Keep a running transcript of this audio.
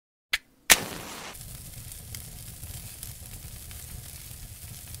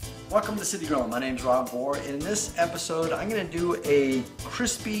Welcome to City Grill. My name's Rob Bohr, and in this episode I'm going to do a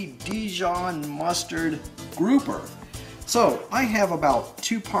crispy Dijon Mustard Grouper. So I have about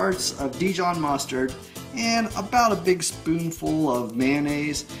 2 parts of Dijon mustard and about a big spoonful of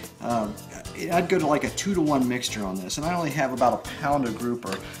mayonnaise. I'd go to like a 2-to-1 mixture on this, and I only have about a pound of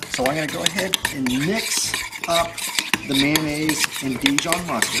grouper. So I'm going to go ahead and mix up the mayonnaise and Dijon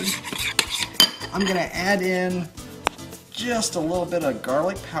mustard. I'm going to add in just a little bit of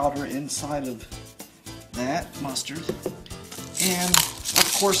garlic powder inside of that mustard, and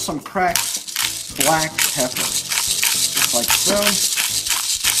of course some cracked black pepper, just like so.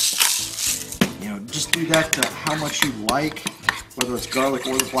 You know, just do that to how much you like, whether it's garlic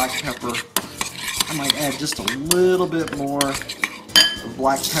or the black pepper. I might add just a little bit more of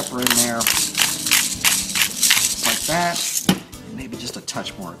black pepper in there, just like that, and maybe just a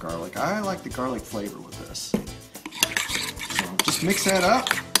touch more garlic. I like the garlic flavor with this. Just mix that up,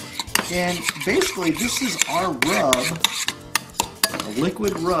 and basically this is our rub, a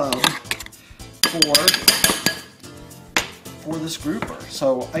liquid rub for this grouper.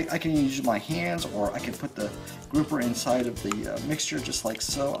 So I can use my hands, or I can put the grouper inside of the mixture just like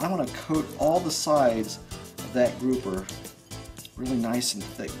so. I want to coat all the sides of that grouper really nice and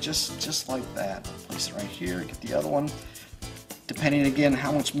thick, just like that. Place it right here, get the other one. Depending again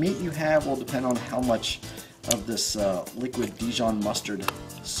how much meat you have will depend on how much of this liquid Dijon mustard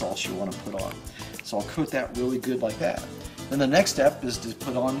sauce you want to put on. So I'll coat that really good like that. Then the next step is to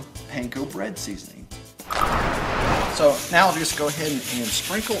put on Panko bread seasoning. So now I'll just go ahead and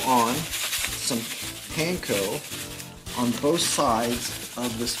sprinkle on some Panko on both sides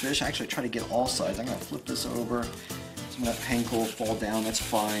of this fish. Actually try to get all sides. I'm going to flip this over. Some of that Panko will fall down, that's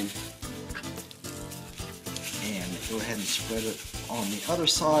fine. And go ahead and spread it on the other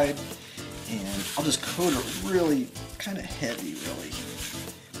side. And I'll just coat it really kind of heavy, really,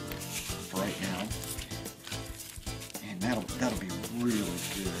 for right now. And that'll be really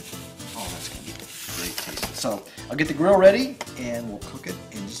good. Oh, that's going to be great tasting. So I'll get the grill ready, and we'll cook it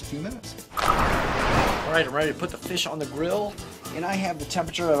in just a few minutes. All right, I'm ready to put the fish on the grill, and I have the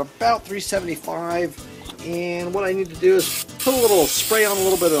temperature at about 375. And what I need to do is put a little, spray on a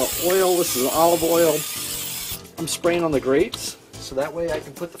little bit of oil. This is olive oil. I'm spraying on the grates, so that way I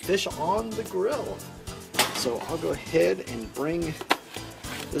can put the fish on the grill. So I'll go ahead and bring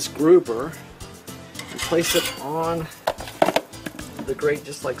this grouper and place it on the grate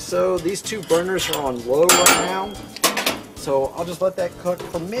just like so. These 2 burners are on low right now, so I'll just let that cook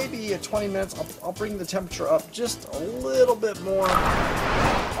for maybe 20 minutes. I'll bring the temperature up just a little bit more.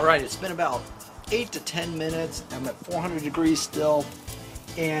 Alright, it's been about 8 to 10 minutes. I'm at 400 degrees still.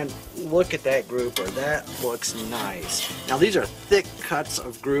 And look at that grouper, that looks nice. Now these are thick cuts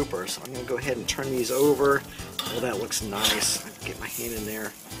of grouper, so I'm going to go ahead and turn these over. Oh, that looks nice. I can get my hand in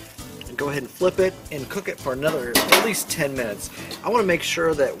there. And go ahead and flip it and cook it for another at least 10 minutes. I want to make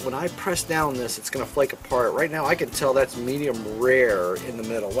sure that when I press down this, it's going to flake apart. Right now I can tell that's medium rare in the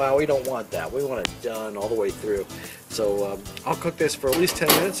middle. Wow, we don't want that. We want it done all the way through. So I'll cook this for at least 10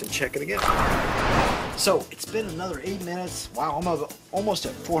 minutes and check it again. So it's been another 8 minutes. Wow, I'm almost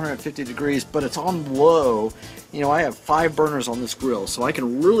at 450 degrees, but it's on low. You know, I have 5 burners on this grill, so I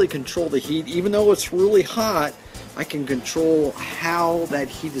can really control the heat. Even though it's really hot, I can control how that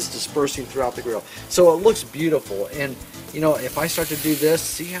heat is dispersing throughout the grill. So it looks beautiful. And you know, if I start to do this,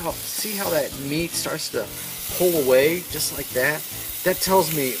 see how that meat starts to pull away just like that? That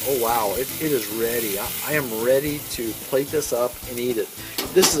tells me, oh wow, it is ready. I am ready to plate this up and eat it.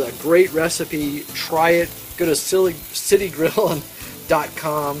 This is a great recipe. Try it. Go to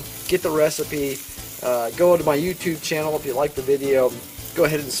citygrilling.com. Get the recipe. Go to my YouTube channel if you like the video. Go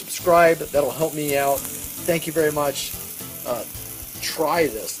ahead and subscribe. That'll help me out. Thank you very much. Try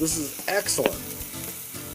this. This is excellent.